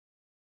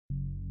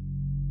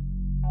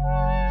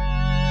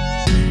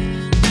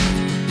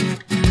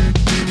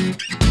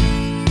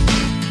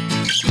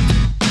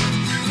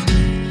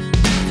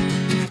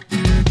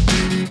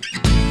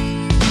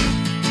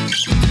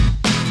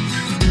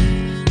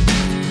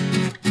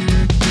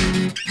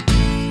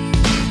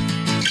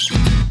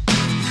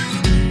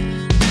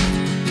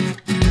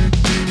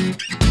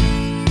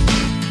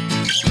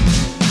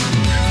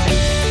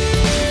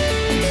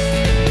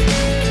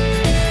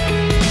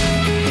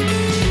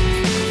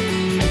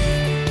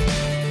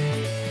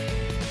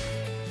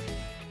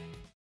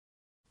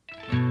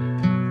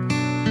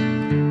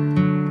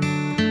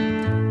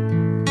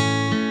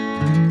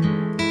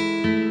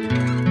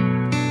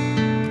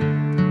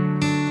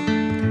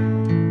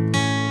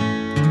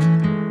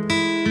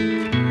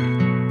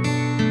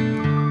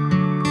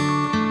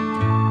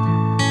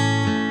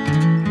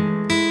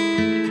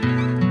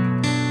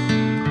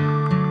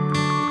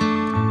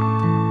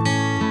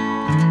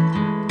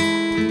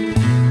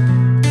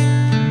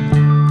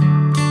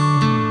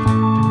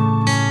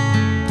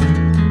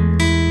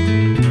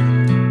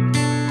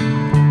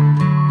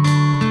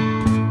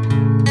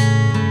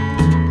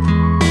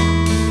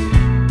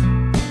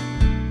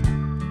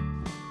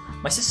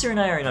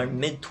in our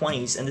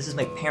mid-20s, and this is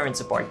my parents'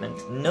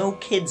 apartment. No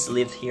kids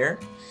live here.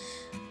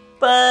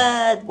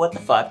 But what the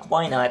fuck,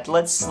 why not?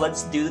 Let's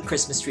do the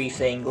Christmas tree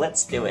thing.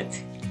 Let's do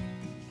it.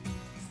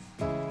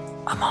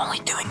 I'm only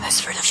doing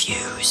this for the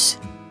views.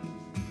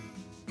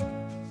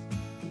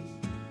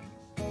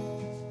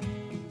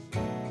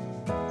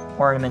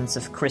 Ornaments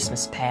of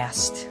Christmas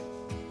past.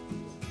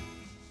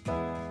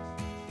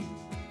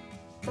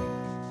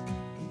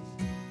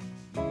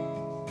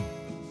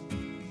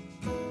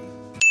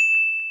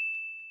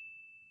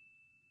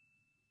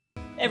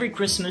 Every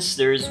Christmas,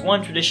 there's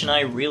one tradition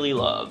I really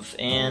love,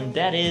 and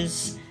that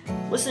is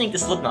listening to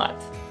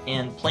Slipknot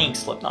and playing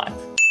Slipknot.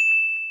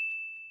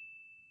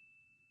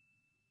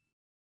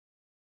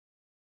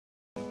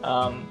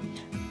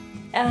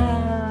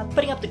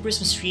 Putting up the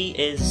Christmas tree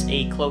is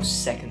a close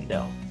second,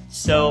 though.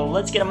 So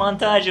let's get a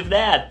montage of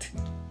that!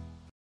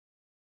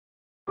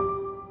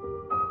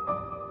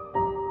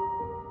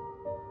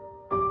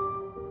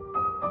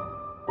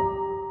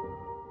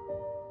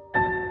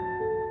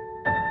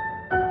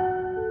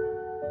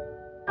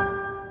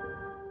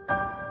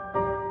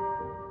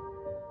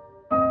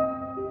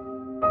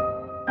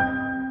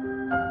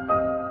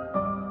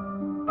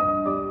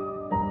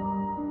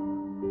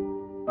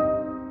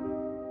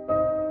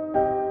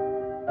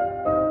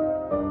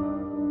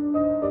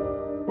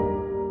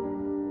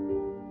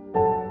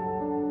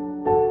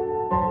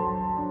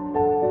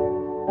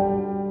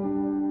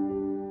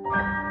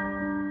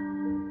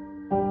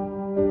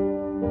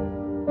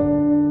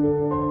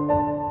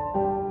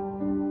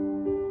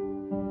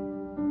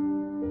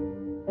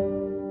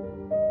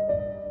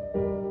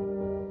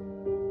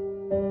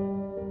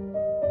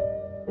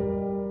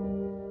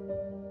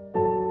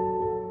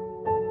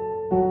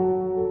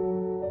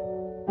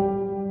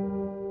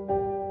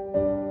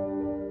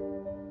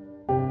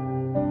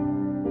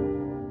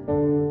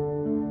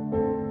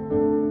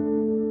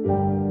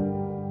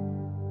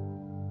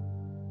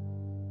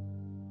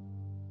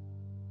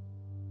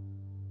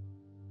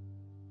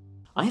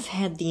 I've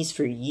had these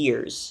for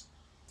years.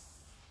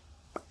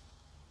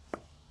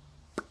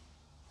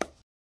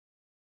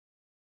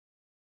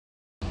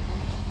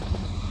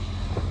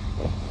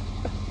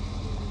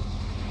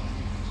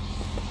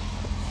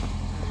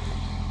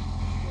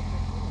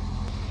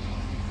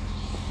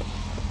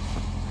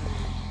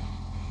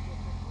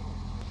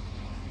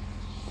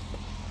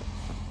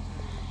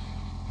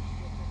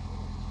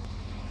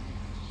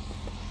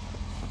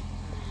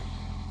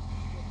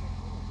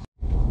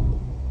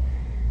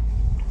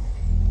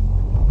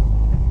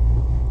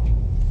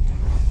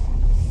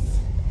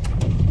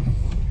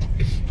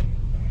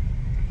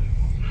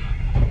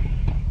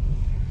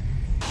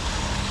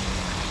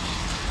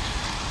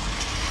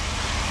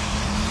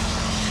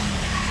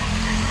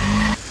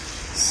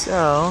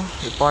 So,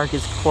 the park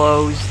is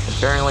closed.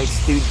 Apparently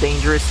it's too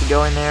dangerous to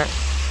go in there.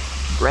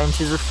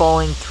 Branches are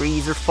falling,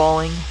 trees are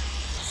falling.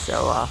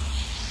 So,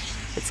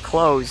 it's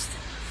closed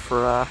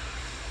for,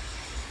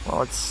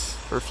 well, it's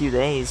for a few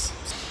days.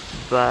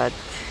 But,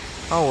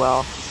 oh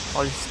well.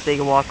 I'll just take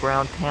a walk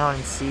around town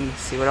and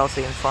see what else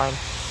I can find.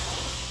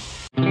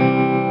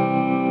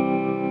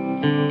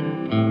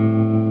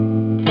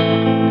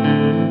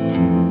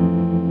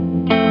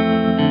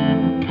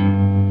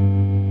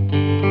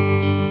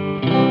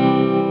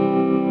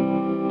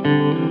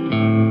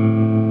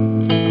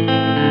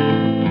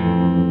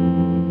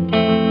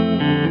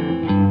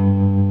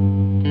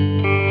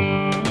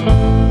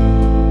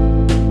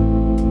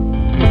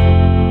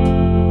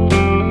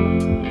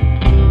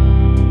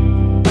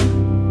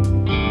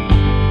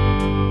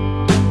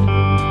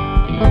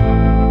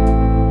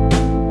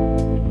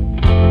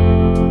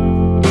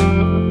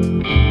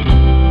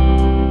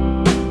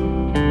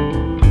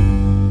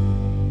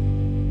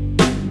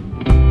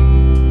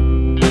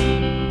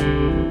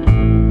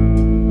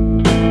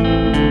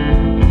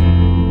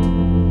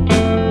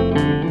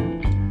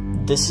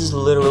 This is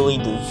literally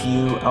the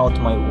view out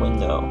my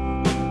window.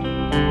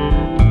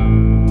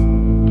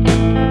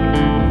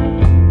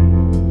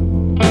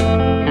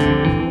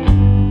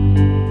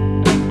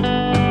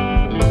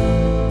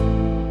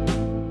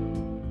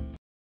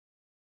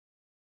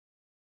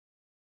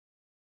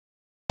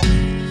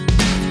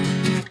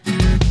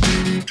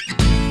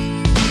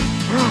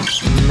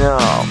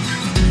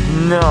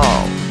 No,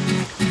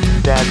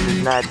 that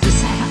did not just